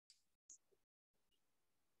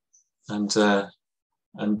and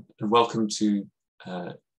welcome to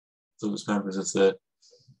those members of the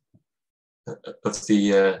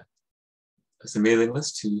mailing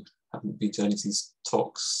list who haven't been to any of these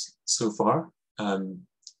talks so far.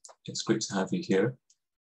 It's great to have you here,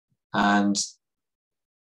 and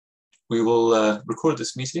we will record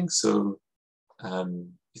this meeting, so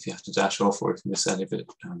if you have to dash off or if you miss any of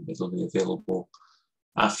it, it'll be available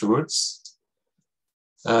afterwards,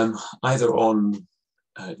 either on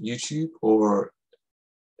YouTube, or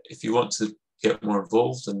if you want to get more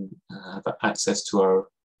involved and have access to our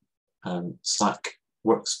Slack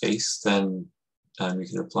workspace, then you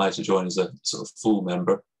can apply to join as a sort of full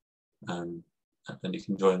member, and you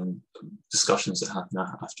can join discussions that happen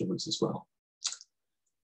afterwards as well.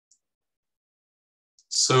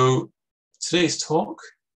 So today's talk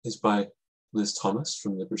is by Liz Thomas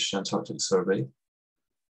from the British Antarctic Survey.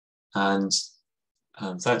 And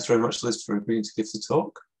thanks very much, Liz, for agreeing to give the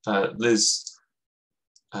talk. Liz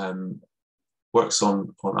works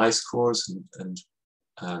on ice cores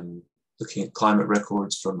and looking at climate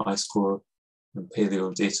records from ice core and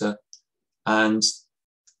paleo data. And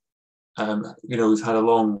we've had a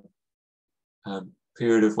long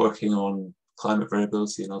period of working on climate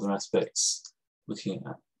variability and other aspects, looking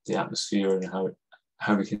at the atmosphere and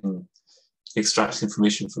how we can extract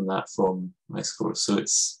information from that from ice cores. So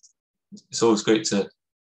it's always great to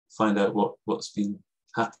find out what's been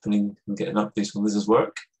happening and get an update on Liz's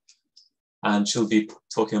work. And she'll be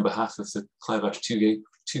talking on behalf of the Clyvash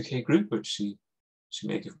 2K group, which she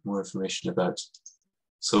may give more information about.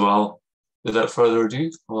 So without further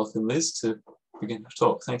ado, I'll welcome Liz to begin her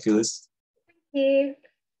talk. Thank you, Liz. Thank you.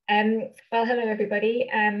 Well, hello everybody.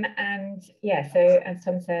 And yeah, so as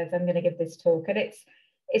Tom says, I'm going to give this talk, and it's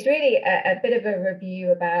really a bit of a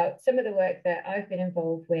review about some of the work that I've been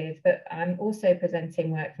involved with, but I'm also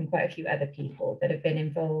presenting work from quite a few other people that have been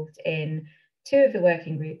involved in two of the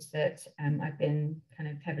working groups that I've been kind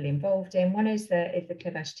of heavily involved in. One is the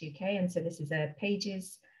Clyvash 2K, and so this is a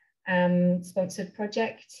Pages sponsored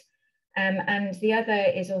project. And the other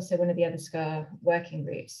is also one of the other SCAR working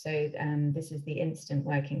groups. So this is the Instant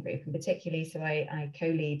Working Group, and particularly, so I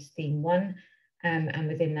co-lead Theme 1, and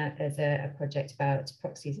within that there's a project about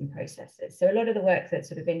proxies and processes. So a lot of the work that's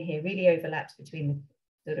sort of in here really overlaps between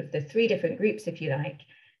the three different groups, if you like,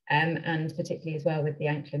 and particularly as well with the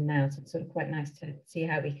Anklin now. So it's sort of quite nice to see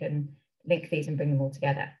how we can link these and bring them all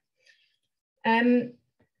together.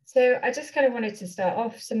 So I just kind of wanted to start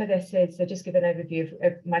off. Some of this is, so just give an overview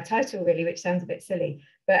of my title really, which sounds a bit silly,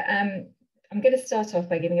 but I'm going to start off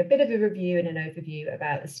by giving a bit of a review and an overview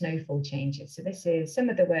about the snowfall changes. So this is some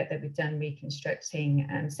of the work that we've done reconstructing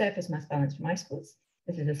surface mass balance from ice cores.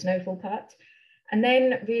 This is the snowfall part. And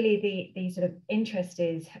then really the sort of interest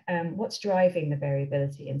is what's driving the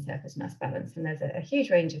variability in surface mass balance. And there's a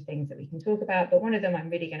huge range of things that we can talk about, but one of them I'm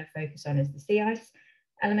really going to focus on is the sea ice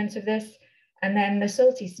element of this. And then the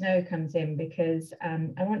salty snow comes in because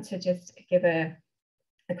I want to just give a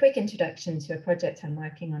quick introduction to a project I'm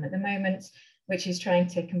working on at the moment, which is trying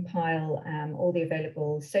to compile all the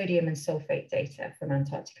available sodium and sulfate data from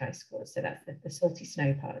Antarctic ice cores. So that's the salty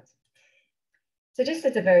snow part. So just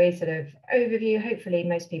as a very sort of overview, hopefully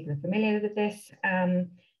most people are familiar with this,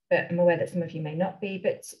 but I'm aware that some of you may not be.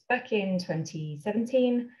 But back in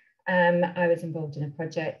 2017, I was involved in a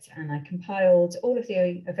project and I compiled all of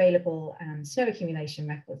the available snow accumulation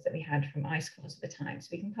records that we had from ice cores at the time. So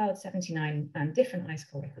we compiled 79 different ice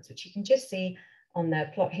core records, which you can just see on the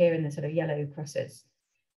plot here in the sort of yellow crosses.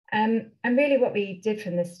 And really what we did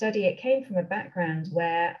from this study, it came from a background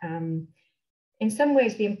where in some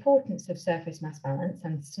ways the importance of surface mass balance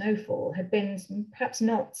and snowfall had been perhaps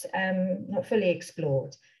not fully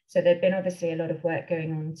explored. So there'd been obviously a lot of work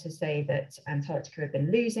going on to say that Antarctica had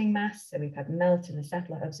been losing mass. So we've had melt, and the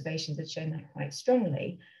satellite observations had shown that quite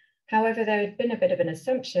strongly. However, there had been a bit of an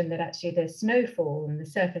assumption that actually the snowfall and the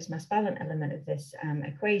surface mass balance element of this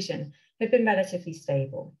equation had been relatively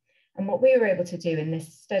stable. And what we were able to do in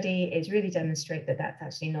this study is really demonstrate that that's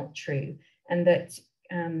actually not true, and that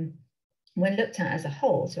when looked at as a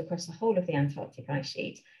whole, so across the whole of the Antarctic ice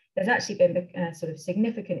sheet, there's actually been a sort of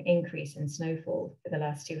significant increase in snowfall for the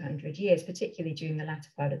last 200 years, particularly during the latter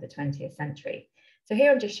part of the 20th century. So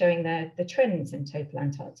here I'm just showing the trends in total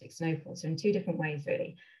Antarctic snowfall, so in two different ways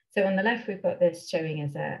really. So on the left, we've got this showing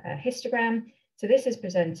as a histogram. So this is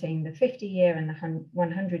presenting the 50-year and the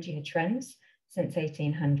 100-year trends since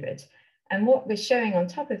 1800. And what we're showing on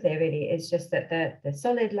top of there really is just that the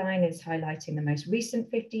solid line is highlighting the most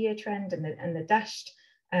recent 50-year trend, and the dashed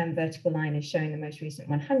vertical line is showing the most recent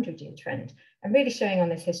 100-year trend, and really showing on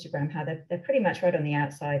this histogram how they're pretty much right on the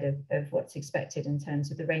outside of what's expected in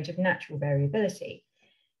terms of the range of natural variability.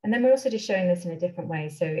 And then we're also just showing this in a different way.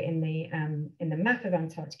 So in the map of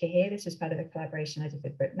Antarctica here, this was part of a collaboration I did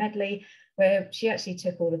with Britt Medley, where she actually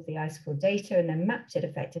took all of the icicle data and then mapped it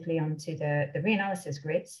effectively onto the reanalysis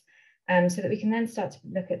grids, so that we can then start to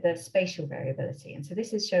look at the spatial variability. And so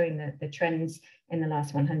this is showing the trends in the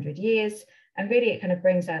last 100 years. And really it kind of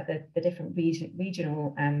brings out the different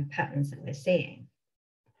regional patterns that we're seeing.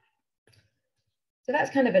 So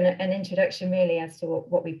that's kind of an introduction really as to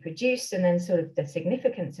what we produced, and then sort of the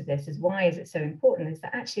significance of this is why is it so important, is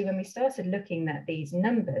that actually when we started looking at these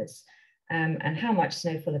numbers and how much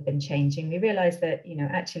snowfall had been changing, we realized that, you know,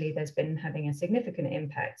 actually there's been having a significant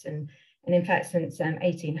impact. And in fact, since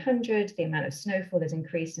 1800, the amount of snowfall has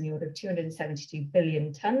increased in the order of 272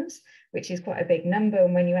 billion tons, which is quite a big number.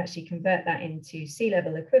 And when you actually convert that into sea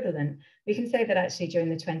level equivalent, we can say that actually during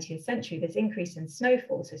the 20th century, this increase in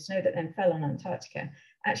snowfall, so snow that then fell on Antarctica,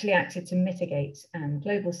 actually acted to mitigate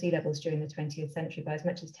global sea levels during the 20th century by as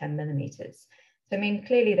much as 10 millimeters. So, I mean,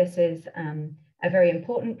 clearly this is a very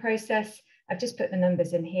important process. I've just put the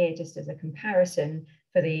numbers in here just as a comparison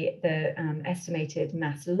for the estimated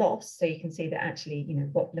mass loss. So you can see that actually, you know,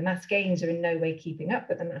 what the mass gains are in no way keeping up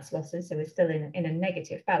with the mass losses. So we're still in a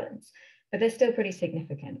negative balance, but they're still pretty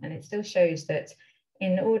significant. And it still shows that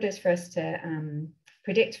in order for us to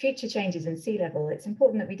predict future changes in sea level, it's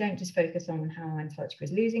important that we don't just focus on how Antarctica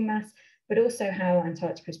is losing mass, but also how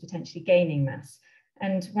Antarctica is potentially gaining mass.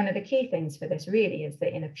 And one of the key things for this really is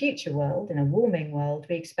that in a future world, in a warming world,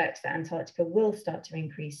 we expect that Antarctica will start to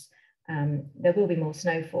increase. There will be more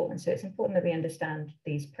snowfall. And so it's important that we understand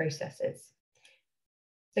these processes.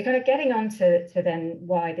 So kind of getting on to then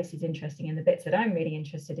why this is interesting, and the bits that I'm really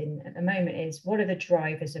interested in at the moment is what are the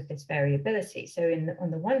drivers of this variability? So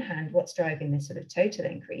on the one hand, what's driving this sort of total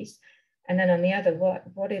increase? And then on the other,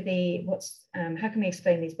 how can we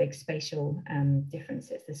explain these big spatial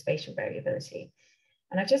differences, the spatial variability?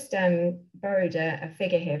 And I've just borrowed a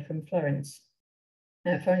figure here from Florence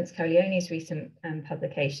Caulioni's recent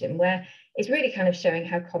publication, where it's really kind of showing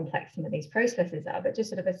how complex some of these processes are, but just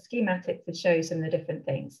sort of a schematic to show some of the different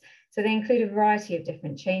things. So they include a variety of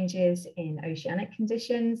different changes in oceanic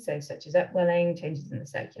conditions, so such as upwelling, changes in the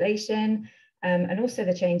circulation, and also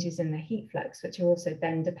the changes in the heat flux, which are also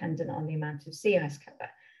then dependent on the amount of sea ice cover.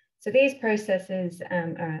 So these processes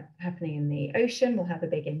are happening in the ocean, will have a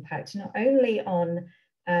big impact, not only on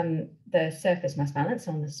the surface mass balance,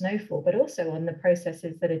 on the snowfall, but also on the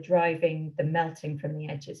processes that are driving the melting from the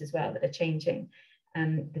edges as well, that are changing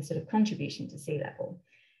the sort of contribution to sea level.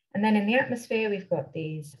 And then in the atmosphere, we've got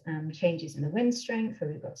these changes in the wind strength,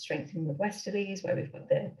 where we've got strengthening of westerlies, where we've got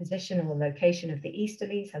the position or location of the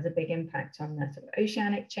easterlies has a big impact on the sort of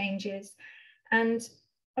oceanic changes. And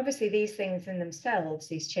obviously these things in themselves,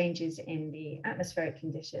 these changes in the atmospheric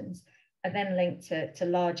conditions, are then linked to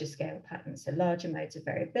larger scale patterns, so larger modes of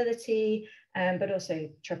variability, but also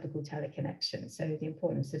tropical teleconnection. So the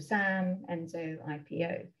importance of SAM, ENSO,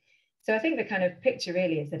 IPO. So I think the kind of picture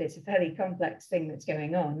really is that it's a fairly complex thing that's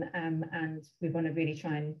going on, and we want to really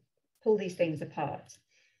try and pull these things apart.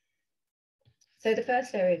 So the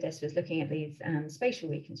first area of this was looking at these spatial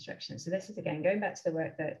reconstructions. So this is again going back to the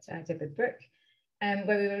work that I did with Brooke,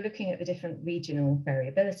 where we were looking at the different regional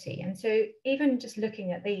variability. And so even just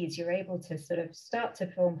looking at these, you're able to sort of start to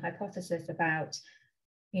form hypothesis about,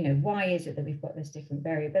 you know, why is it that we've got this different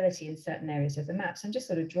variability in certain areas of the map? So I'm just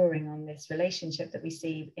sort of drawing on this relationship that we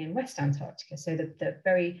see in West Antarctica. So the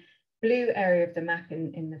very blue area of the map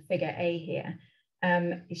in the figure A here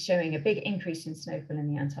is showing a big increase in snowfall in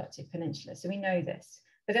the Antarctic Peninsula. So we know this.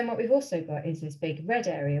 But then what we've also got is this big red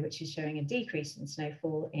area, which is showing a decrease in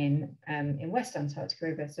snowfall in West Antarctica,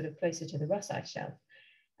 over sort of closer to the Ross Ice Shelf.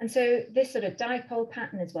 And so this sort of dipole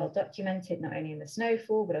pattern is well documented, not only in the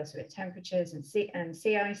snowfall, but also in temperatures and sea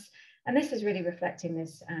ice. And this is really reflecting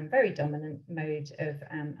this very dominant mode of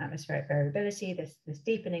atmospheric variability, this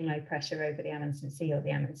deepening low pressure over the Amundsen Sea, or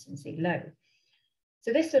the Amundsen Sea low.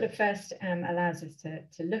 So this sort of first allows us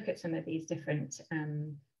to look at some of these different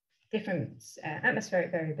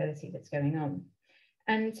atmospheric variability that's going on.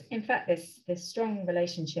 And in fact, this strong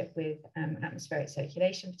relationship with atmospheric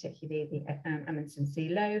circulation, particularly the Amundsen Sea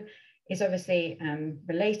low, is obviously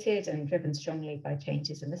related and driven strongly by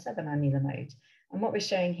changes in the southern annular mode. And what we're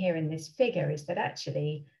showing here in this figure is that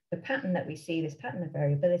actually the pattern that we see, this pattern of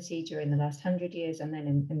variability during the last 100 years, and then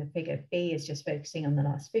in the figure B is just focusing on the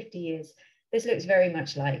last 50 years, this looks very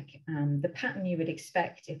much like the pattern you would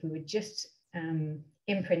expect if we were just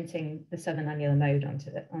imprinting the southern annular mode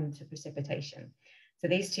onto precipitation. So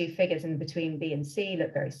these two figures in between B and C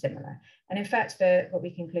look very similar. And in fact, what we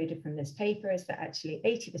concluded from this paper is that actually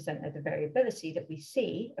 80% of the variability that we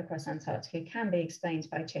see across Antarctica can be explained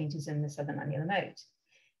by changes in the southern annular mode.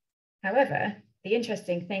 However, the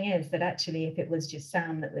interesting thing is that actually if it was just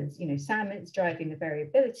SAM that was, SAM is driving the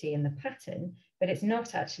variability in the pattern, but it's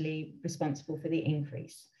not actually responsible for the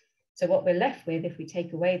increase. So what we're left with, if we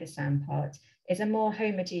take away the SAM part, is a more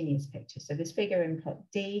homogeneous picture. So this figure in plot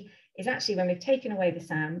D is actually when we've taken away the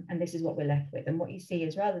SAM, and this is what we're left with. And what you see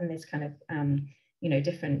is rather than this kind of,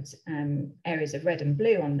 different areas of red and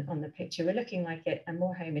blue on the picture, we're looking like a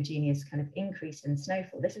more homogeneous kind of increase in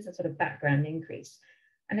snowfall. This is a sort of background increase.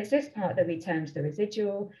 And it's this part that we termed the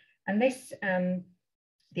residual. And this,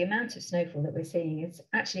 the amount of snowfall that we're seeing is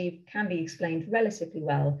actually can be explained relatively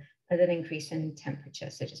well as an increase in temperature.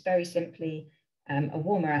 So just very simply, a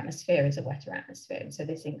warmer atmosphere is a wetter atmosphere. And so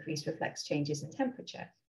this increase reflects changes in temperature.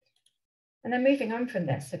 And then moving on from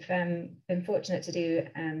this, I've been fortunate to do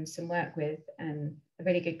some work with a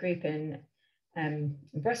really good group in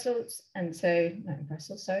Brussels, and so, not in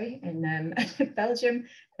Brussels, sorry, in Belgium.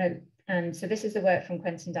 And so this is the work from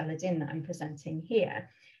Quentin Dalladin that I'm presenting here.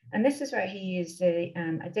 And this is where he used a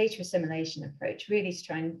data assimilation approach, really to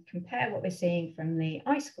try and compare what we're seeing from the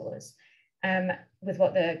ice cores with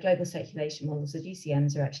what the global circulation models, the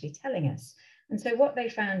GCMs, are actually telling us. And so what they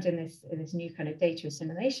found in this new kind of data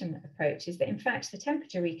assimilation approach is that, in fact, the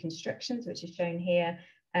temperature reconstructions, which are shown here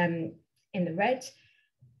in the red,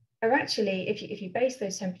 are actually, if you base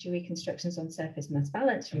those temperature reconstructions on surface mass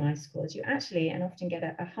balance from ice cores, you actually and often get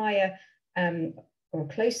a higher or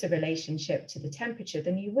closer relationship to the temperature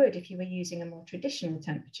than you would if you were using a more traditional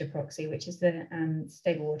temperature proxy, which is the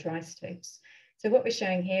stable water isotopes. So what we're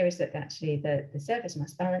showing here is that actually the surface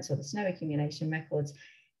mass balance, or the snow accumulation records,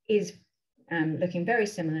 is looking very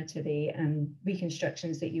similar to the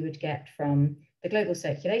reconstructions that you would get from the global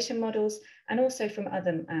circulation models, and also from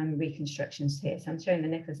other reconstructions here. So I'm showing the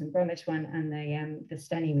Nicholas and Bromwich one, and the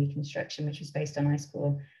Stenny reconstruction, which was based on ice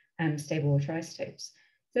core stable water isotopes.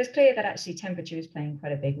 So it's clear that actually temperature is playing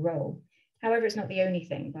quite a big role. However, it's not the only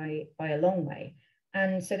thing by a long way.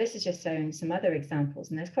 And so this is just showing some other examples,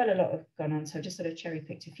 and there's quite a lot of gone on, so I've just sort of cherry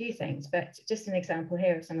picked a few things, but just an example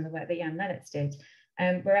here of some of the work that Jan Lennertz did,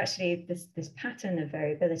 where actually this pattern of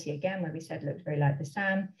variability, again, where we said looked very like the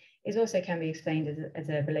SAM, is also can be explained as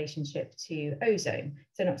a relationship to ozone.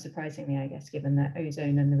 So not surprisingly, I guess, given that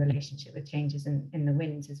ozone and the relationship with changes in the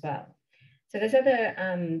winds as well. So there's other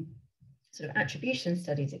sort of attribution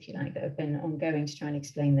studies, if you like, that have been ongoing to try and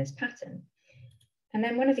explain this pattern. And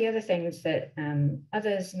then one of the other things that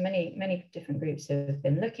many different groups have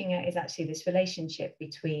been looking at is actually this relationship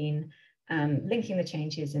between linking the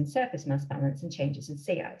changes in surface mass balance and changes in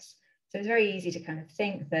sea ice. So it's very easy to kind of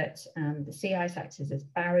think that the sea ice acts as a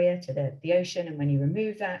barrier to the ocean, and when you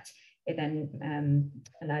remove that, it then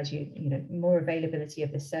allows you, more availability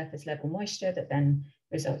of the surface level moisture that then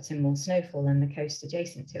results in more snowfall on the coast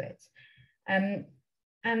adjacent to it.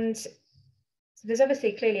 And so there's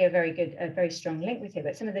obviously clearly a very strong link with here,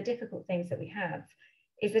 but some of the difficult things that we have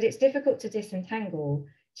is that it's difficult to disentangle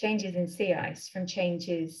changes in sea ice from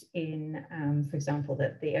changes in, for example,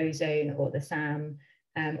 the ozone or the SAM,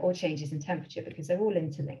 or changes in temperature, because they're all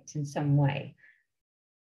interlinked in some way.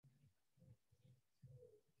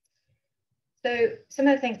 So some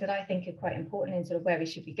of the things that I think are quite important in sort of where we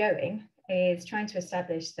should be going is trying to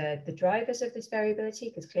establish the drivers of this variability,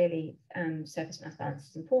 because clearly surface mass balance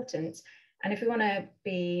is important. And if we want to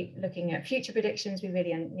be looking at future predictions, we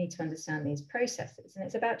really need to understand these processes. And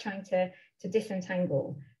it's about trying to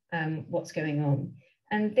disentangle what's going on.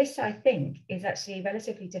 And this, I think, is actually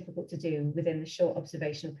relatively difficult to do within the short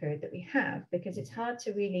observational period that we have, because it's hard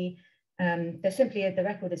to really, the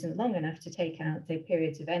record isn't long enough to take out the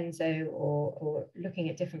periods of ENSO or looking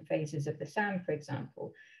at different phases of the SAM, for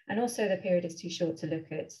example. And also the period is too short to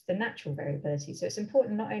look at the natural variability. So it's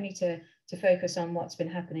important not only to focus on what's been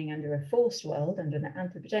happening under a forced world, under an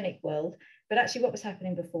anthropogenic world, but actually what was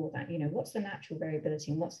happening before that. What's the natural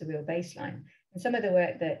variability and what's the real baseline? And some of the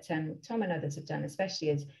work that Tom and others have done especially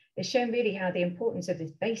is shown really how the importance of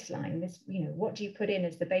this baseline, what do you put in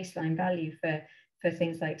as the baseline value for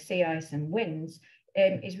things like sea ice and winds,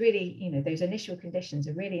 is really, those initial conditions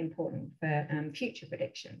are really important for future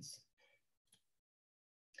predictions.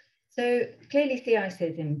 So clearly sea ice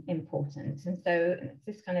is important. And so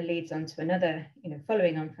this kind of leads on to another,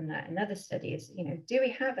 following on from that, another study is, do we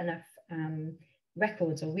have enough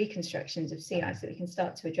records or reconstructions of sea ice that we can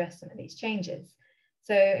start to address some of these changes?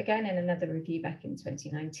 So again, in another review back in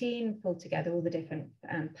 2019, pulled together all the different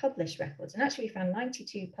published records, and actually found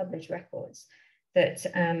 92 published records that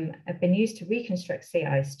have been used to reconstruct sea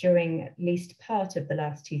ice during at least part of the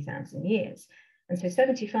last 2,000 years. And so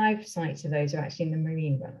 75 sites of those are actually in the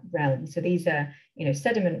marine realm. So these are,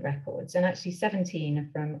 sediment records, and actually 17 are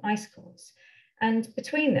from ice cores. And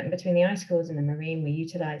between them, between the ice cores and the marine, we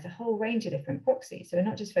utilize a whole range of different proxies. So we're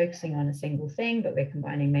not just focusing on a single thing, but we're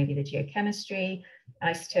combining maybe the geochemistry,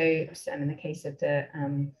 isotopes, and in the case of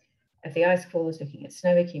the ice cores, looking at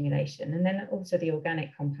snow accumulation, and then also the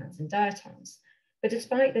organic compounds and diatoms. But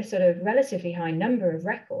despite this sort of relatively high number of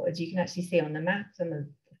records, you can actually see on the map, some of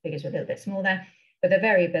the figures are a little bit small there, but the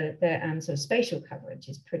variability, the sort of spatial coverage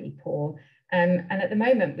is pretty poor. And at the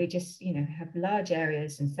moment, we just, have large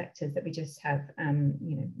areas and sectors that we just have,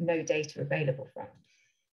 no data available from.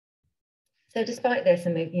 So despite this,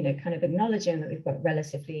 and we, kind of acknowledging that we've got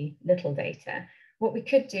relatively little data, what we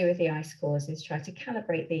could do with the ice cores is try to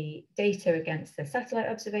calibrate the data against the satellite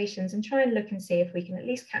observations and try and look and see if we can at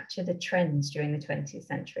least capture the trends during the 20th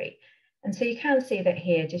century. And so you can see that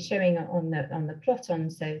here, just showing on the plot so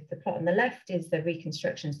the plot on the left is the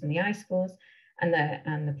reconstructions from the ice cores, and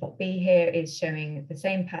the plot B here is showing the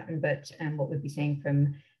same pattern, but what we'd be seeing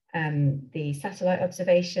from the satellite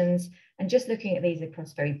observations, and just looking at these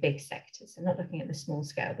across very big sectors. So not looking at the small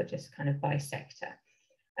scale, but just kind of by sector.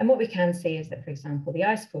 And what we can see is that, for example, the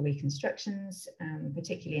ice core reconstructions,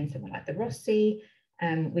 particularly in somewhere like the Ross Sea,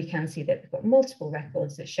 we can see that we've got multiple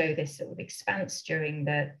records that show this sort of expanse during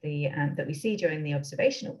that we see during the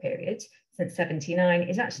observational period since 79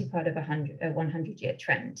 is actually part of a 100-year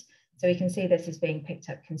trend. So we can see this is being picked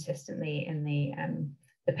up consistently in the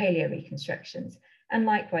paleo reconstructions. And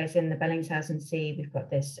likewise in the Bellingshausen Sea, we've got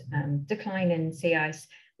this decline in sea ice,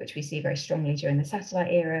 which we see very strongly during the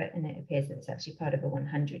satellite era, and it appears that it's actually part of a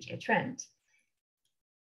 100-year trend.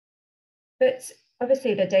 But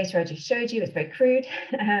obviously the data I just showed you is very crude.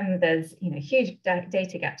 There's huge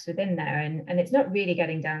data gaps within there, and it's not really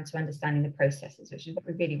getting down to understanding the processes, which is what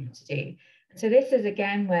we really want to do. So this is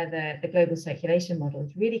again where the global circulation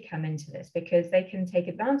models really come into this, because they can take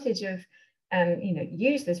advantage of,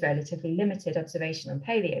 use this relatively limited observational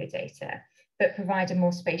paleo data, but provide a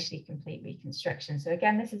more spatially complete reconstruction. So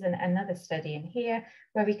again, this is another study in here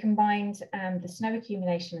where we combined the snow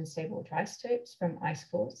accumulation and stable water isotopes from ice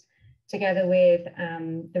cores, together with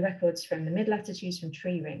the records from the mid-latitudes from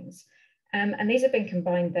tree rings. And these have been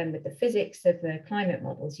combined then with the physics of the climate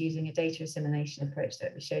models using a data assimilation approach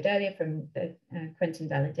that we showed earlier from the Quentin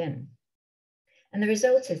Dalladin. And the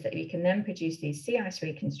result is that we can then produce these sea ice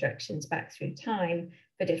reconstructions back through time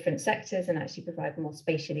for different sectors and actually provide more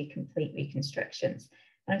spatially complete reconstructions.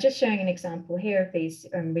 And I'm just showing an example here of these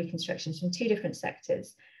reconstructions from two different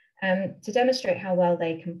sectors to demonstrate how well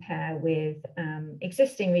they compare with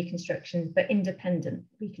existing reconstructions, but independent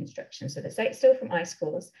reconstructions. So they're still from ice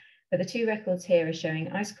cores, but the two records here are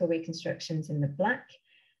showing ice core reconstructions in the black,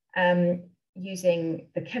 using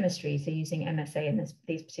the chemistry, so using MSA in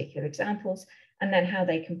these particular examples, and then how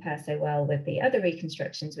they compare so well with the other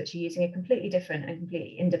reconstructions, which are using a completely different and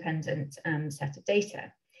completely independent set of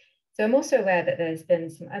data. So I'm also aware that there's been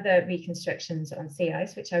some other reconstructions on sea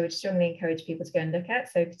ice, which I would strongly encourage people to go and look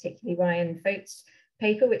at. So particularly Ryan Foat's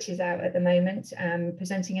paper, which is out at the moment,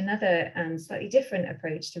 presenting another slightly different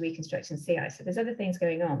approach to reconstruction sea ice. So there's other things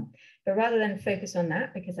going on, but rather than focus on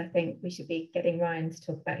that, because I think we should be getting Ryan to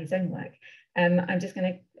talk about his own work, I'm just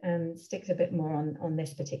going to stick a bit more on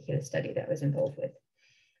this particular study that I was involved with.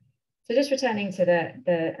 So just returning to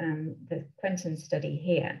the Quentin study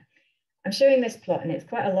here, I'm showing this plot, and it's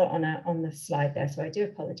quite a lot on the slide there, so I do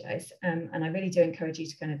apologize. And I really do encourage you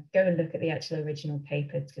to kind of go and look at the actual original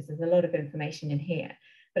papers, because there's a lot of information in here.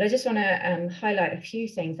 But I just want to highlight a few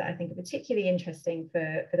things that I think are particularly interesting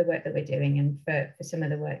for the work that we're doing and for some of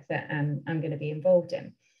the work that I'm going to be involved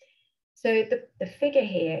in. So the figure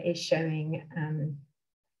here is showing,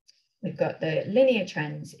 we've got the linear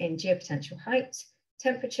trends in geopotential height,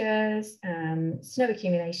 temperatures, snow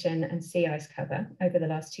accumulation, and sea ice cover over the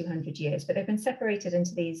last 200 years, but they've been separated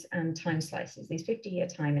into these time slices, these 50-year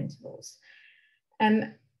time intervals.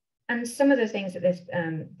 And some of the things that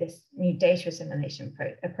this new data assimilation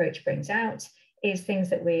approach brings out is things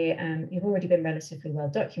that you've already been relatively well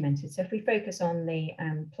documented. So if we focus on the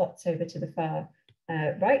plots over to the far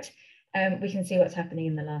right, we can see what's happening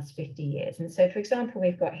in the last 50 years. And so, for example,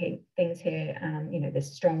 we've got things here,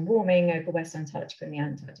 this strong warming over West Antarctica and the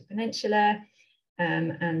Antarctic Peninsula.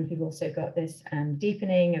 And we've also got this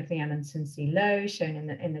deepening of the Amundsen Sea low, shown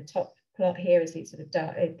in the top plot here as these sort of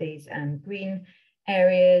dark, green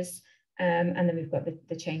areas. And then we've got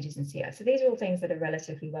the changes in sea ice. So these are all things that are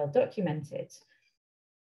relatively well documented.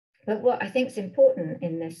 But what I think is important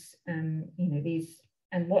in this,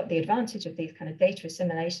 and what the advantage of these kind of data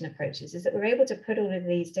assimilation approaches is that we're able to put all of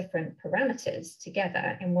these different parameters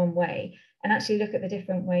together in one way and actually look at the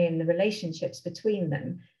different way in the relationships between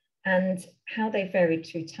them and how they varied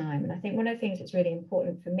through time. And I think one of the things that's really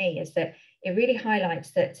important for me is that it really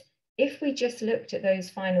highlights that if we just looked at those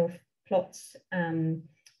final plots,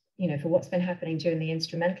 you know, for what's been happening during the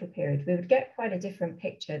instrumental period, we would get quite a different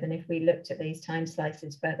picture than if we looked at these time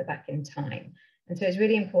slices further back in time. And so it's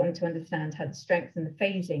really important to understand how the strength and the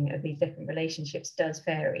phasing of these different relationships does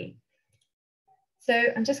vary. So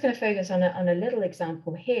I'm just going to focus on a little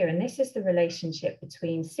example here, and this is the relationship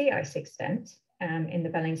between sea ice extent in the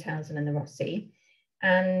Bellingshausen and the Ross Sea,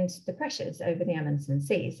 and the pressures over the Amundsen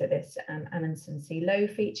Sea. So this Amundsen Sea low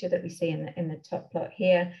feature that we see in the top plot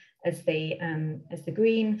here as the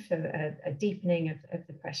green for a deepening of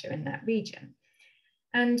the pressure in that region.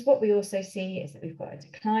 And what we also see is that we've got a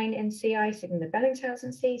decline in sea ice in the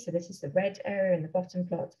Bellingshausen Sea. So this is the red area in the bottom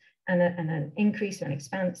plot, and an increase or an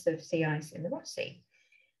expanse of sea ice in the Ross Sea.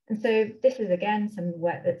 And so this is, again, some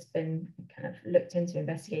work that's been kind of looked into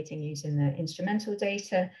investigating using the instrumental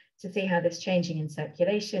data to see how this changing in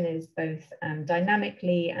circulation is both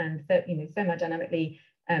dynamically and thermodynamically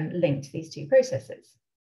linked to these two processes.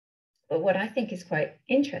 But what I think is quite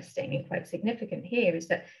interesting and quite significant here is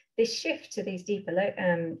that this shift to these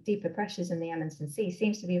deeper pressures in the Amundsen Sea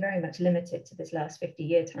seems to be very much limited to this last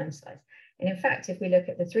 50-year time slice. And in fact, if we look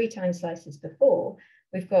at the 3 time slices before,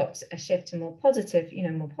 we've got a shift to more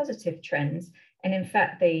positive trends. And in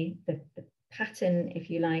fact, the pattern, if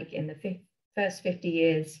you like, in the first 50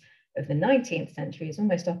 years of the 19th century is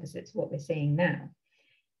almost opposite to what we're seeing now.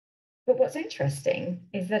 But what's interesting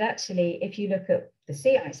is that actually, if you look at the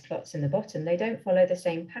sea ice plots in the bottom, they don't follow the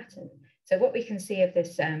same pattern. So what we can see of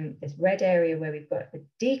this, this red area where we've got a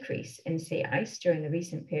decrease in sea ice during the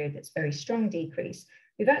recent period, that's very strong decrease,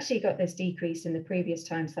 we've actually got this decrease in the previous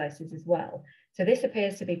time slices as well. So this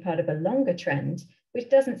appears to be part of a longer trend, which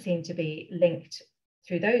doesn't seem to be linked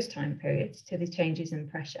through those time periods to the changes in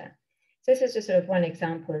pressure. So this is just sort of one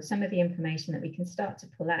example of some of the information that we can start to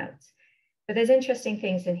pull out. But there's interesting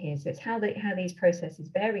things in here. So it's how these processes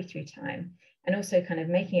vary through time, and also kind of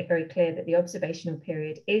making it very clear that the observational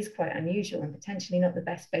period is quite unusual and potentially not the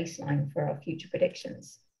best baseline for our future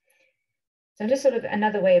predictions. So just sort of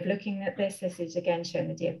another way of looking at this is again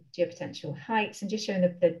showing the geopotential heights and just showing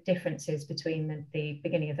the differences between the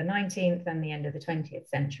beginning of the 19th and the end of the 20th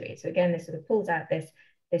century. So again, this sort of pulls out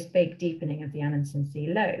this big deepening of the Amundsen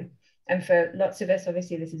Sea low. And for lots of us,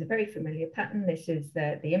 obviously, this is a very familiar pattern. This is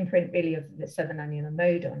the imprint really of the southern annular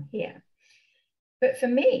mode on here. But for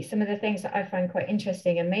me, some of the things that I find quite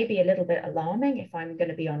interesting and maybe a little bit alarming, if I'm going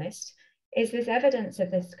to be honest, is this evidence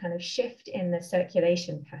of this kind of shift in the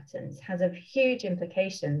circulation patterns has of huge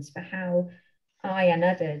implications for how I and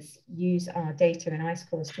others use our data in ice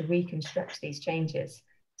cores to reconstruct these changes.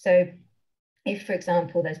 So if, for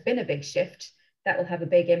example, there's been a big shift, that will have a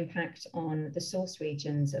big impact on the source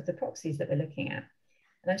regions of the proxies that we're looking at.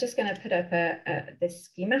 And I'm just going to put up this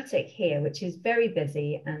schematic here, which is very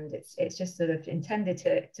busy, and it's just sort of intended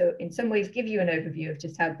to in some ways give you an overview of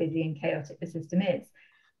just how busy and chaotic the system is.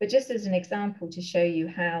 But just as an example to show you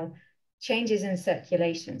how changes in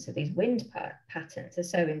circulation, so these wind patterns are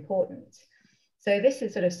so important. So this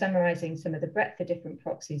is sort of summarizing some of the breadth of different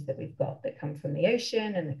proxies that we've got that come from the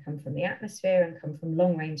ocean and that come from the atmosphere and come from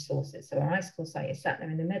long range sources. So our ice core site is sat there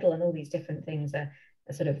in the middle, and all these different things are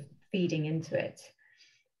sort of feeding into it.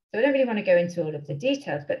 So I don't really want to go into all of the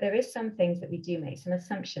details, but there is some things that we do make, some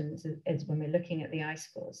assumptions as when we're looking at the ice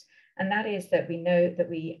cores. And that is that we know that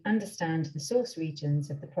we understand the source regions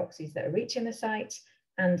of the proxies that are reaching the site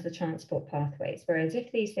and the transport pathways. Whereas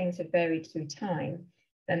if these things have varied through time,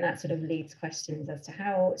 then that sort of leads questions as to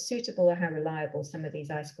how suitable or how reliable some of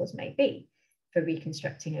these ice cores may be for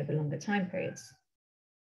reconstructing over longer time periods.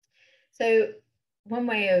 So one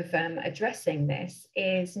way of addressing this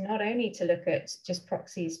is not only to look at just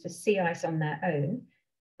proxies for sea ice on their own,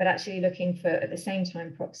 but actually looking for, at the same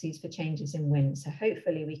time, proxies for changes in wind. So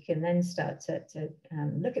hopefully we can then start to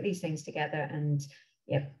look at these things together and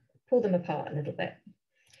pull them apart a little bit.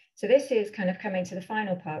 So this is kind of coming to the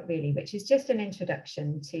final part really, which is just an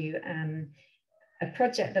introduction to a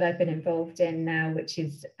project that I've been involved in now, which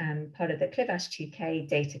is part of the Clivash 2K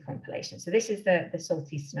data compilation. So this is the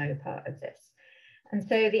salty snow part of this. And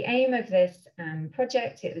so the aim of this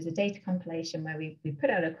project, it was a data compilation where we put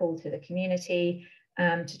out a call to the community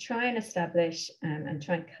to try and establish and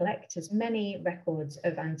try and collect as many records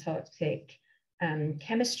of Antarctic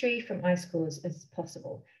chemistry from ice cores as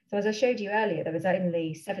possible. So as I showed you earlier, there was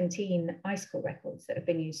only 17 ice core records that have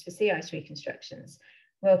been used for sea ice reconstructions.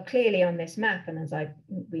 Well, clearly on this map, and as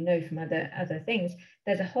we know from other things,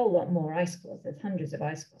 there's a whole lot more ice cores. There's hundreds of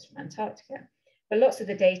ice cores from Antarctica. But lots of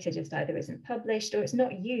the data just either isn't published or it's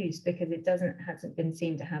not used because it hasn't been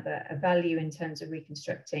seen to have a value in terms of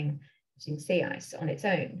reconstructing sea ice on its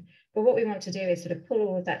own. But what we want to do is sort of pull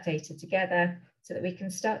all of that data together so that we can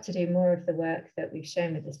start to do more of the work that we've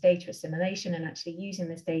shown with this data assimilation and actually using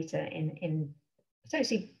this data in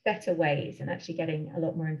potentially better ways and actually getting a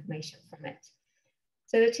lot more information from it.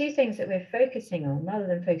 So the two things that we're focusing on, rather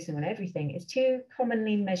than focusing on everything, is two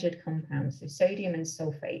commonly measured compounds, so sodium and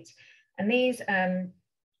sulfate. And these are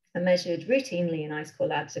measured routinely in ice core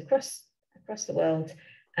labs across the world,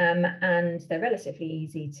 and they're relatively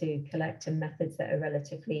easy to collect in methods that are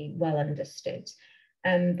relatively well understood.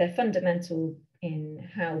 They're fundamental in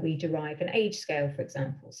how we derive an age scale, for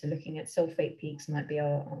example. So looking at sulfate peaks might be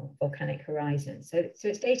our volcanic horizon. So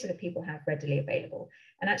it's data that people have readily available.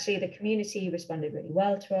 And actually the community responded really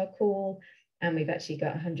well to our call. And we've actually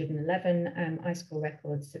got 111 ice core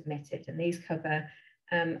records submitted. And these cover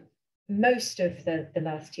most of the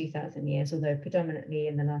last 2,000 years, although predominantly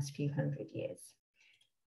in the last few hundred years.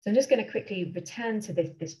 So I'm just going to quickly return to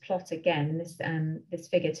this plot again, this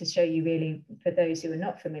figure, to show you really, for those who are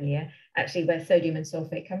not familiar, actually where sodium and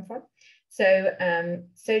sulfate come from. So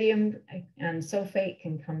sodium and sulfate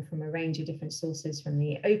can come from a range of different sources, from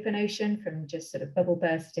the open ocean, from just sort of bubble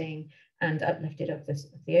bursting and uplifted off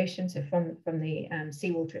the ocean, so from the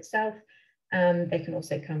seawater itself. They can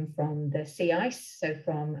also come from the sea ice, so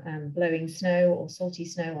from blowing snow or salty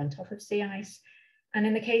snow on top of sea ice. And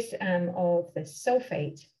in the case of the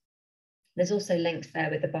sulfate, there's also links there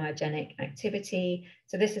with the biogenic activity.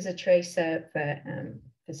 So this is a tracer for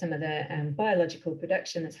some of the biological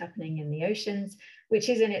production that's happening in the oceans, which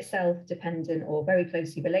is in itself dependent or very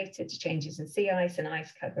closely related to changes in sea ice and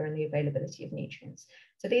ice cover and the availability of nutrients.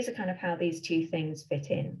 So these are kind of how these two things fit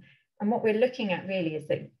in. And what we're looking at really is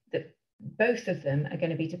that both of them are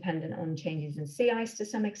going to be dependent on changes in sea ice to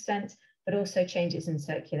some extent, but also changes in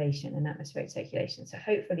circulation and atmospheric circulation. So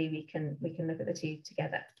hopefully we can look at the two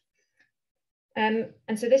together. And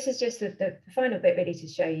so this is just the final bit really to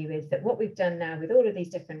show you is that what we've done now with all of these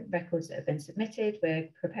different records that have been submitted, we're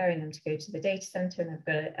preparing them to go to the data center, and I've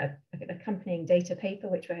got an accompanying data paper,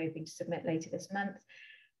 which we're hoping to submit later this month.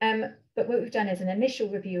 But what we've done is an initial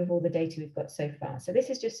review of all the data we've got so far. So this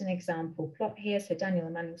is just an example plot here. So Daniel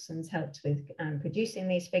Emanuelson's helped with producing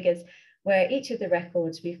these figures, where each of the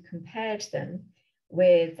records, we've compared them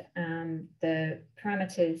with the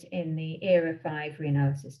parameters in the ERA 5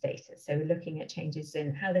 reanalysis data. So we're looking at changes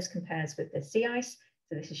in how this compares with the sea ice.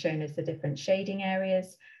 So this is shown as the different shading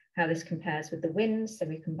areas, how this compares with the winds. So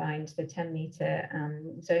we combined the 10-meter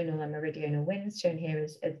zonal and meridional winds, shown here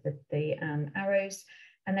as the arrows,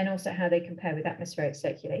 and then also how they compare with atmospheric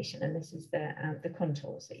circulation. And this is the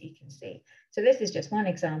contours that you can see. So this is just one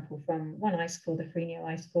example from one ice core, the Fresnel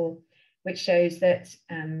ice core, which shows that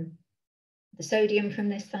the sodium from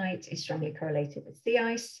this site is strongly correlated with sea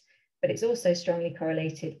ice, but it's also strongly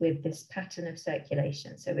correlated with this pattern of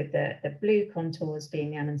circulation. So with the blue contours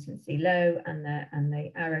being the Amundsen Sea low, and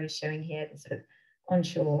the arrows showing here the sort of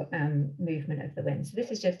onshore movement of the wind. So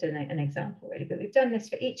this is just an example really, but we've done this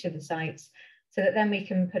for each of the sites so that then we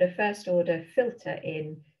can put a first order filter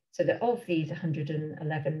in, so that of these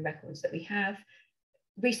 111 records that we have,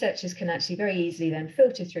 researchers can actually very easily then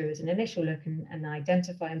filter through as an initial look and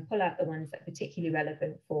identify and pull out the ones that are particularly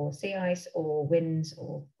relevant for sea ice or winds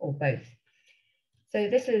or both. So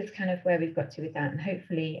this is kind of where we've got to with that, and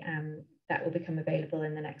hopefully that will become available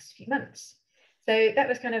in the next few months. So that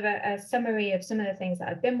was kind of a summary of some of the things that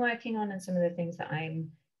I've been working on and some of the things that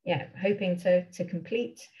I'm hoping to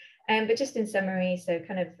complete. But just in summary, so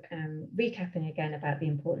kind of recapping again about the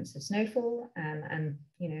importance of snowfall and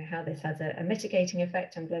how this has a mitigating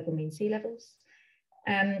effect on global mean sea levels,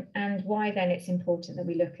 and why then it's important that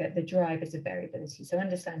we look at the drivers of variability. So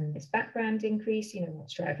understanding this background increase,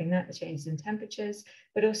 what's driving that, the changes in temperatures,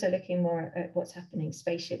 but also looking more at what's happening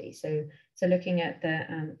spatially. So looking at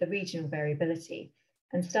the regional variability,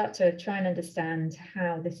 and start to try and understand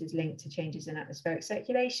how this is linked to changes in atmospheric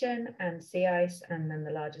circulation and sea ice, and then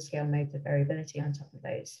the larger scale modes of variability on top of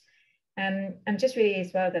those. And just really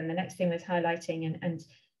as well, then the next thing was highlighting and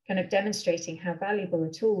kind of demonstrating how valuable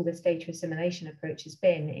a tool this data assimilation approach has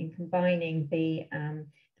been in combining the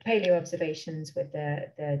paleo observations with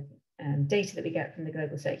the data that we get from the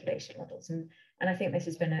global circulation models. And I think this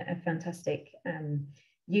has been a fantastic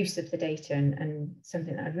use of the data and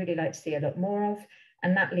something that I'd really like to see a lot more of.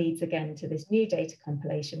 And that leads again to this new data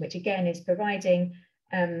compilation, which again is providing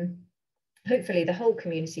hopefully the whole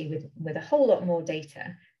community with a whole lot more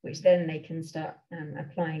data, which then they can start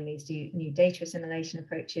applying these new data assimilation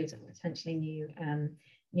approaches, or potentially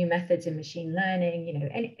new methods in machine learning.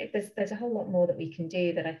 There's a whole lot more that we can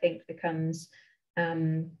do that I think becomes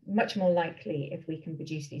much more likely if we can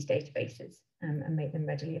produce these databases and make them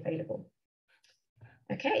readily available.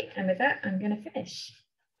 Okay, and with that, I'm going to finish.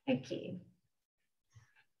 Thank you.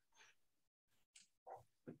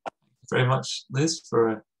 very much, Liz,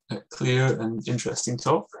 for a clear and interesting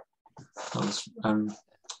talk. That was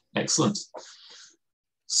excellent.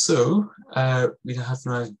 So we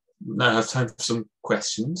now have time for some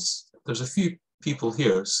questions. There's a few people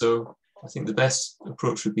here, so I think the best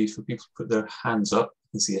approach would be for people to put their hands up. You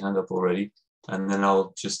can see a hand up already, and then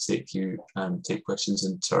I'll just take questions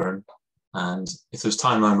in turn. And if there's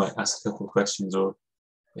time, I might ask a couple of questions, or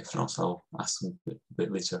if not, I'll ask them a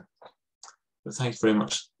bit later. But thank you very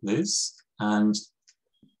much, Liz. And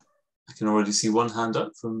I can already see one hand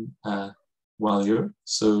up from Walyur.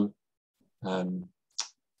 So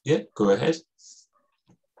yeah, go ahead.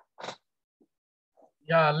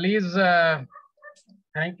 Yeah, Liz,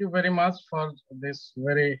 thank you very much for this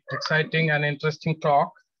very exciting and interesting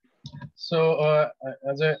talk. So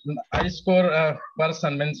as an iScore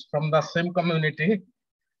person, means from the same community,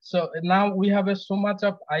 so now we have so much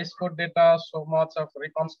of iScore data, so much of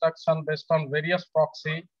reconstruction based on various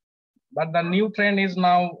proxy. But the new trend is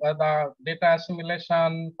now the data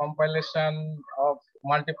assimilation, compilation of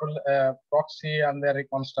multiple proxy and their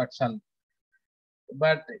reconstruction.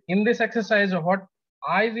 But in this exercise, what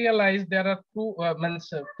I realized there are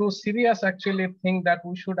two serious actually things that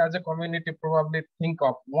we should as a community probably think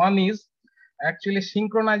of. One is actually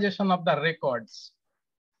synchronization of the records.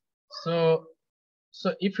 So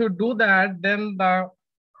if you do that, then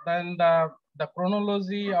the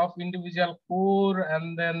chronology of individual core,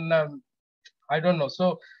 and then I don't know.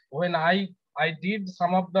 So when I did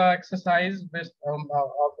some of the exercise based on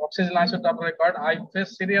oxygen isotope record, I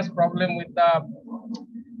faced serious problem with the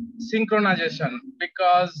synchronization,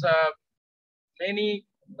 because many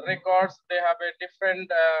records, they have a different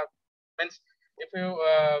means if you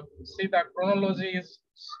see the chronology is,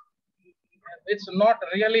 it's not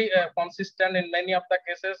really consistent in many of the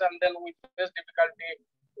cases, and then we face difficulty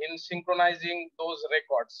in synchronizing those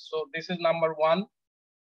records. So this is number one.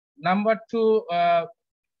 Number two,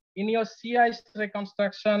 in your CI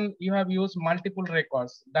reconstruction, you have used multiple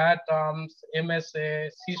records, diatoms,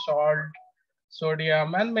 MSA, sea salt,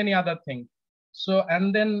 sodium, and many other things. So,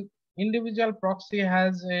 and then individual proxy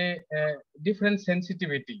has a different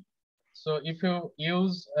sensitivity. So if you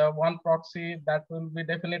use one proxy, that will be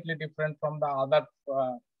definitely different from the other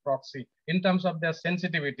proxy in terms of their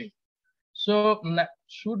sensitivity. So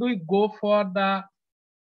should we go for the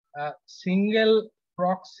single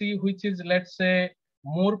proxy, which is, let's say,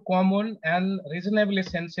 more common and reasonably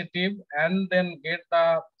sensitive, and then get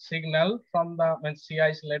the signal from the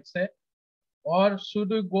CIs, let's say? Or should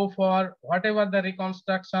we go for whatever the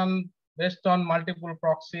reconstruction based on multiple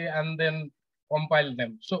proxy and then compile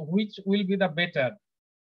them? So which will be the better?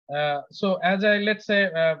 So as let's say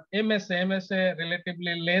MSA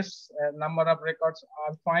relatively less number of records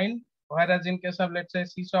are fine, whereas in case of, let's say,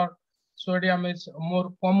 sea salt, sodium is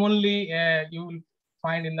more commonly you will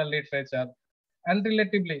find in the literature, and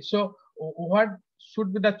relatively. So what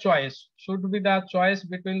should be the choice? Should be the choice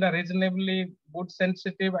between the reasonably good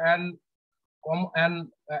sensitive and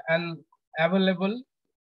available,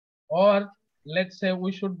 or let's say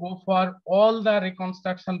we should go for all the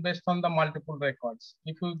reconstruction based on the multiple records?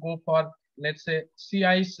 If we go for, let's say,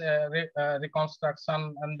 CI's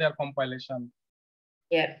reconstruction and their compilation.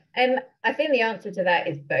 Yeah, I think the answer to that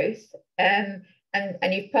is both. And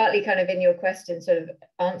you've partly kind of in your question sort of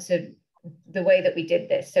answered the way that we did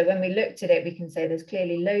this. So when we looked at it, we can say there's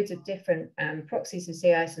clearly loads of different proxies of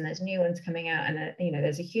CIS, and there's new ones coming out, and you know,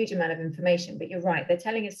 there's a huge amount of information, but you're right, they're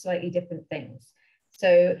telling us slightly different things.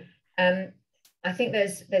 So I think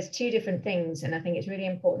there's two different things, and I think it's really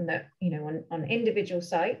important that, you know, on individual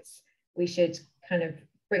sites, we should kind of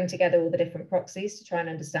bring together all the different proxies to try and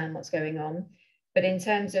understand what's going on. But in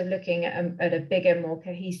terms of looking at a bigger, more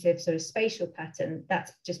cohesive sort of spatial pattern,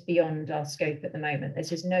 that's just beyond our scope at the moment. There's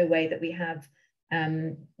just no way that we have,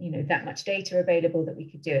 you know, that much data available that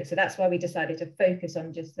we could do it. So that's why we decided to focus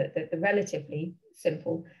on just the relatively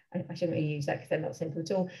simple, I shouldn't really use that because they're not simple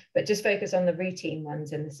at all, but just focus on the routine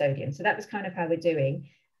ones in the sodium. So that was kind of how we're doing.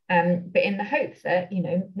 But in the hope that, you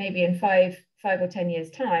know, maybe in five or 10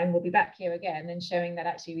 years time, we'll be back here again and showing that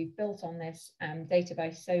actually we've built on this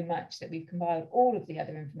database so much that we've compiled all of the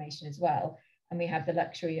other information as well. And we have the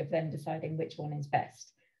luxury of then deciding which one is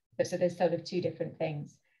best. But so there's sort of two different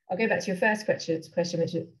things. I'll go back to your first question,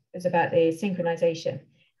 which is about the synchronization.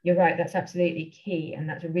 You're right, that's absolutely key. And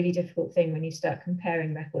that's a really difficult thing when you start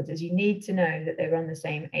comparing records, is you need to know that they're on the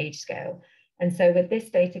same age scale. And so with this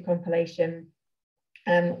data compilation,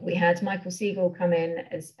 we had Michael Siegel come in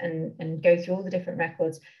and go through all the different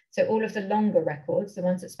records. So all of the longer records, the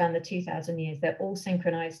ones that span the 2000 years, they're all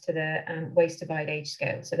synchronized to the waste divide age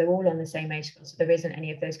scale. So they're all on the same age scale. So there isn't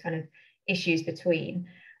any of those kind of issues between.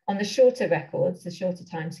 On the shorter records, the shorter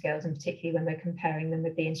timescales, and particularly when we're comparing them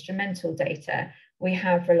with the instrumental data, we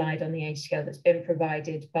have relied on the age scale that's been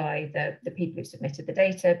provided by the people who submitted the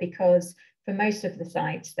data, because for most of the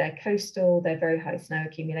sites, they're coastal, they're very high snow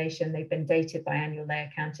accumulation, they've been dated by annual layer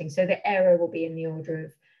counting. So the error will be in the order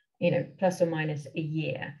of, plus or minus a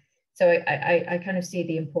year. So I kind of see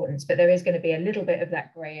the importance, but there is going to be a little bit of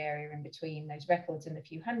that grey area in between those records in the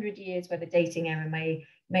few hundred years where the dating error may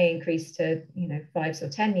increase to 5 or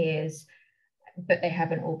 10 years, but they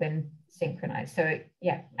haven't all been synchronized. So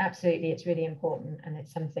yeah, absolutely, it's really important, and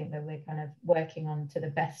it's something that we're kind of working on to the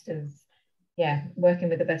best of, working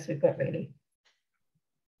with the best we've got, really.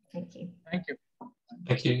 Thank you. Thank you.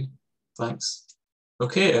 Thank you. Thanks.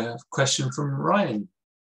 Okay, a question from Ryan.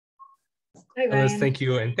 Hi, Ryan. Liz, thank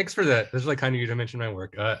you, and thanks for that. That's really kind of you to mention my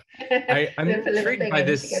work. I'm intrigued by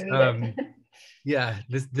this.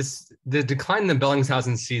 The decline in the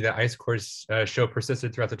Bellingshausen Sea that ice cores show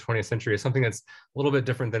persisted throughout the 20th century is something that's a little bit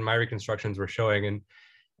different than my reconstructions were showing. And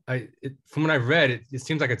from what I've read, it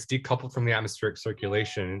seems like it's decoupled from the atmospheric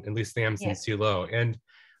circulation, at least the Amazon sea low. And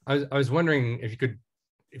I was wondering if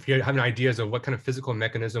you have any ideas of what kind of physical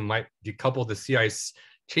mechanism might decouple the sea ice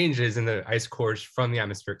changes in the ice cores from the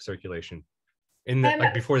atmospheric circulation in the,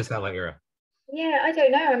 before the satellite era. Yeah, I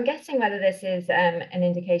don't know. I'm guessing whether this is an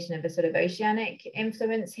indication of a sort of oceanic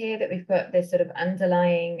influence here, that we've got this sort of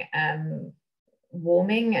underlying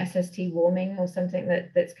warming, SST warming, or something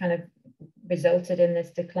that's kind of resulted in this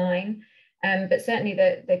decline. But certainly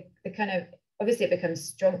the kind of, obviously it becomes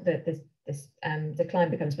strong, this decline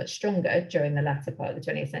becomes much stronger during the latter part of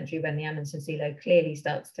the 20th century, when the Amundsen sea low clearly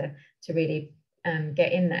starts to really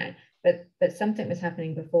get in there. But something was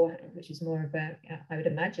happening beforehand, which is more of a, I would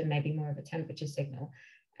imagine, maybe more of a temperature signal.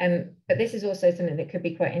 But this is also something that could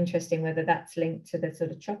be quite interesting, whether that's linked to the sort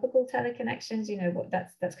of tropical teleconnections.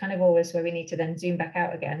 That's kind of always where we need to then zoom back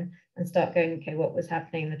out again and start going, okay, what was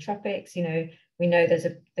happening in the tropics? We know there's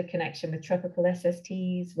the connection with tropical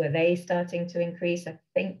SSTs. Were they starting to increase? I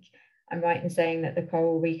think I'm right in saying that the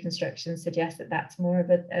coral reconstruction suggests that that's more of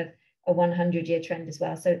a 100-year trend as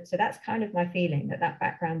well. So that's kind of my feeling, that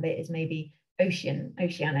background bit is maybe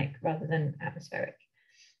oceanic rather than atmospheric.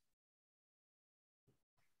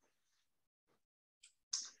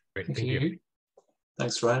 Great, thank you.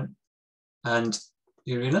 Thanks, Ryan. And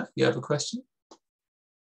Irina, you have a question?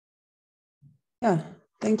 Yeah,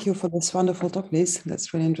 thank you for this wonderful talk, Liz.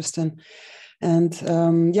 That's really interesting. And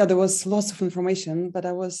there was lots of information, but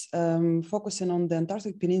I was focusing on the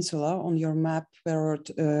Antarctic Peninsula on your map, where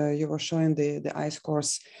you were showing the ice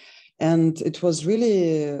cores. And it was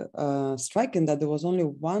really striking that there was only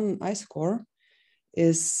one ice core.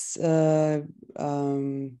 Is there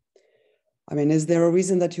a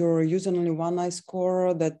reason that you're using only one ice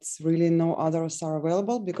core, that really no others are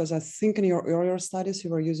available? Because I think in your earlier studies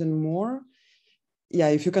you were using more. Yeah,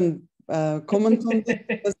 if you can comment on this,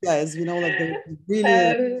 because as we know, like there's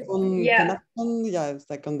really connection. Yeah, it's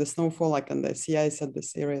like on the snowfall, like on the sea ice at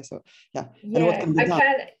this area. So and what can be done?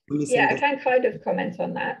 I can kind of comment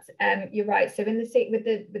on that. You're right. So in the sea, with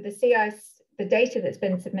the sea ice, the data that's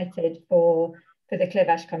been submitted for the Cliff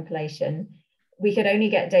Ash compilation, we could only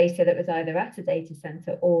get data that was either at a data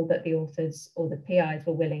center or that the authors or the PIs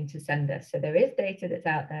were willing to send us. So there is data that's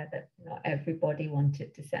out there that not everybody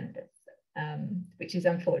wanted to send us. Which is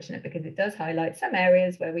unfortunate, because it does highlight some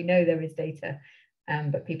areas where we know there is data,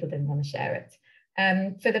 but people didn't want to share it.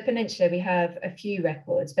 For the peninsula, we have a few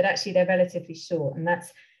records, but actually they're relatively short. And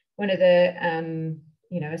that's one of the,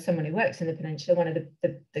 as someone who works in the peninsula, one of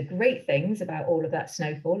the great things about all of that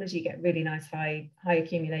snowfall is you get really nice high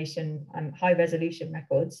accumulation, high resolution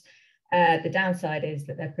records. The downside is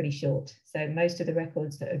that they're pretty short. So most of the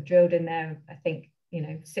records that are drilled in there, I think,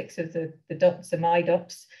 6 of the dots are my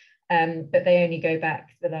dots. But they only go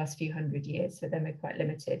back the last few hundred years, so then we're quite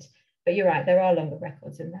limited. But you're right, there are longer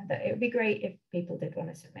records in there. That it would be great if people did want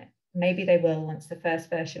to submit. Maybe they will once the first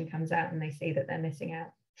version comes out and they see that they're missing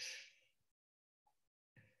out.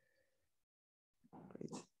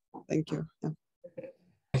 Great, thank you.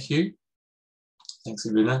 Thank you. Thanks,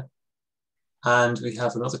 Irina. And we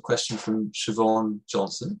have another question from Siobhan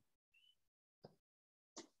Johnson.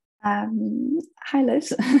 Hi,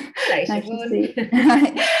 Liz. Hello, nice to see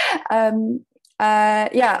you.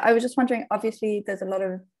 I was just wondering, obviously there's a lot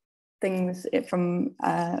of things from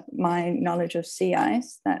my knowledge of sea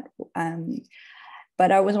ice that,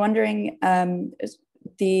 but I was wondering,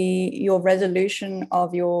 your resolution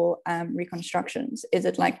of your reconstructions, is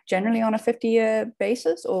it like generally on a 50-year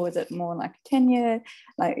basis, or is it more like 10-year?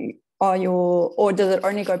 Like, are your, or does it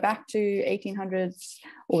only go back to 1800s,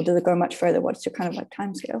 or does it go much further? What's your kind of like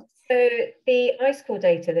timescale? So the ice core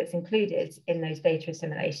data that's included in those data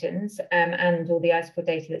assimilations and all the ice core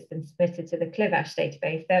data that's been submitted to the CLIVASH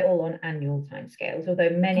database, they're all on annual timescales, although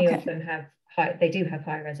many of them have they do have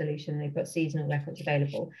high resolution, and they've got seasonal records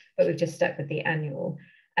available, but we've just stuck with the annual.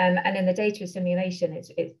 And in the data assimilation,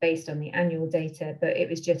 it's based on the annual data, but it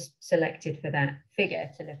was just selected for that figure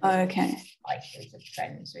to look at cycles of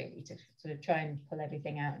trends, really, to sort of try and pull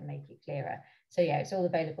everything out and make it clearer. So yeah, it's all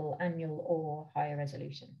available annual or higher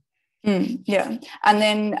resolution. Yeah, and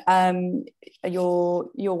then your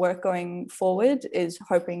work going forward is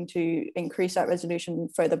hoping to increase that resolution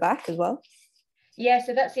further back as well? Yeah,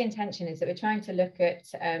 so that's the intention, is that we're trying to look at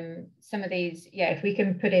some of these. Yeah, if we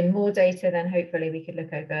can put in more data, then hopefully we could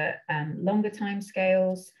look over longer time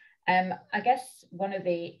scales. I guess one of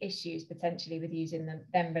the issues potentially with using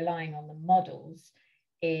them relying on the models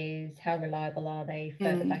is how reliable are they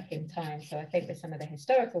further back in time. So I think with some of the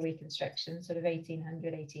historical reconstructions, sort of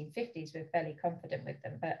 1800, 1850s, we're fairly confident with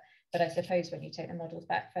them. But I suppose when you take the models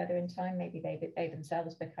back further in time, maybe they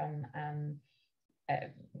themselves become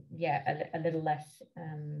a little less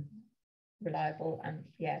reliable, and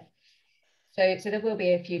so there will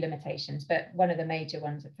be a few limitations, but one of the major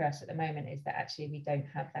ones for us at the moment is that actually we don't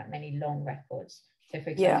have that many long records. So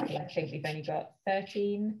for example, I think we've only got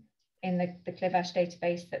 13 in the CLIVASH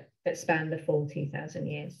database that span the full 2,000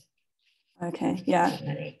 years. Okay, yeah,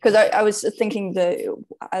 because I was thinking that,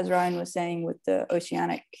 as Ryan was saying, with the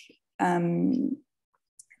oceanic, the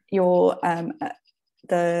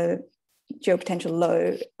geopotential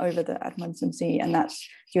low over the Atlantic Sea, and that's,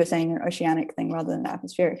 you were saying, an oceanic thing rather than an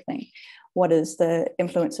atmospheric thing. What is the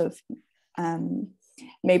influence of,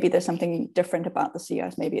 maybe there's something different about the sea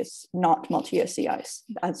ice, maybe it's not multi-year sea ice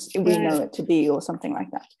as we know it to be, or something like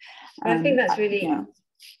that. I think that's really, I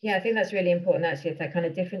think that's really important, actually, it's that kind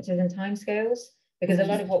of differences in timescales. Because a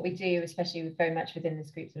lot of what we do, especially very much within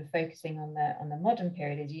this group, sort of focusing on the modern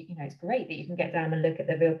period, is you know, it's great that you can get down and look at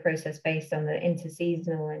the real process based on the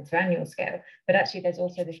interseasonal or interannual scale. But actually, there's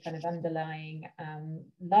also this kind of underlying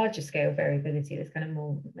larger scale variability, this kind of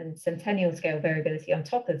more centennial scale variability on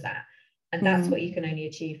top of that. And that's what you can only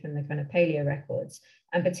achieve from the kind of paleo records.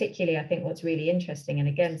 And particularly, I think what's really interesting, and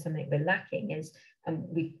again, something we're lacking, is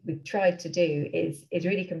we've tried to do is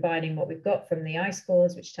really combining what we've got from the ice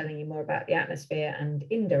cores, which are telling you more about the atmosphere and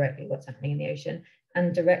indirectly what's happening in the ocean,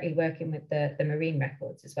 and directly working with the marine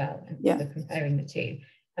records as well, and so comparing the two.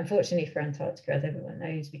 Unfortunately for Antarctica, as everyone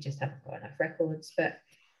knows, we just haven't got enough records, but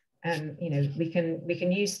you know, we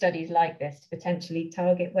can use studies like this to potentially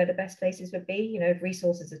target where the best places would be. You know, if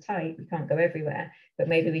resources are tight, we can't go everywhere, but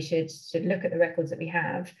maybe we should look at the records that we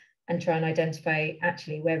have and try and identify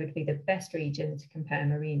actually where would be the best region to compare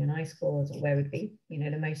marine and ice cores, or where would be, you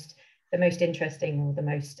know, the most interesting or the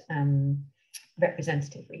most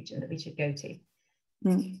representative region that we should go to.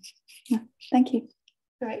 Yeah, thank you.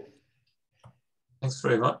 All right. Thanks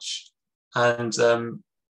very much. And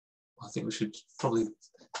I think we should probably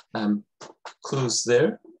close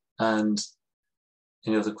there, and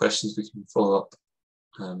any other questions we can follow up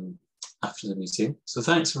after the meeting. So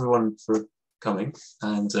thanks everyone for coming,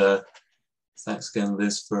 and thanks again,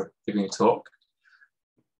 Liz, for giving a talk.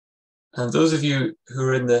 And those of you who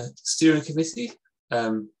are in the steering committee,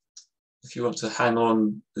 if you want to hang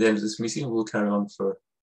on at the end of this meeting, we'll carry on for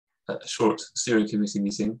a short steering committee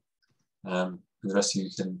meeting, and the rest of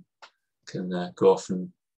you can go off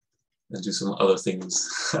and do some other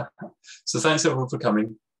things. So thanks everyone for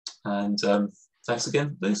coming, and thanks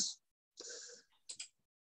again, Liz.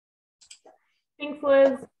 Thanks,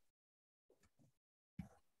 Liz.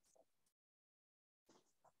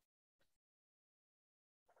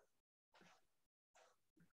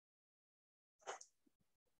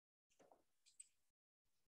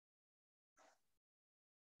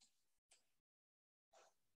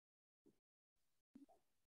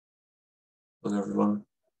 Hello everyone.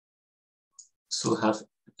 So we'll have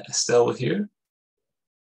Estelle here.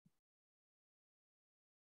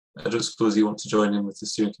 I don't suppose you want to join in with the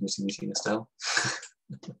steering committee meeting, Estelle?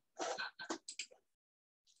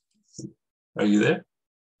 Are you there?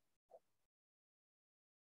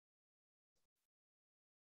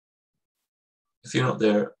 If you're not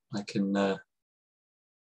there, I can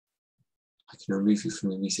remove you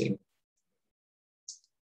from the meeting.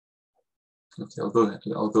 Okay,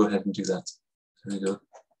 I'll go ahead and do that. There we go.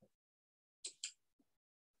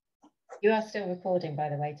 You are still recording, by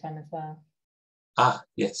the way, Tom, as well. Ah,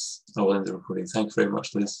 yes, I will end the recording. Thank you very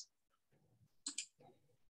much, Liz.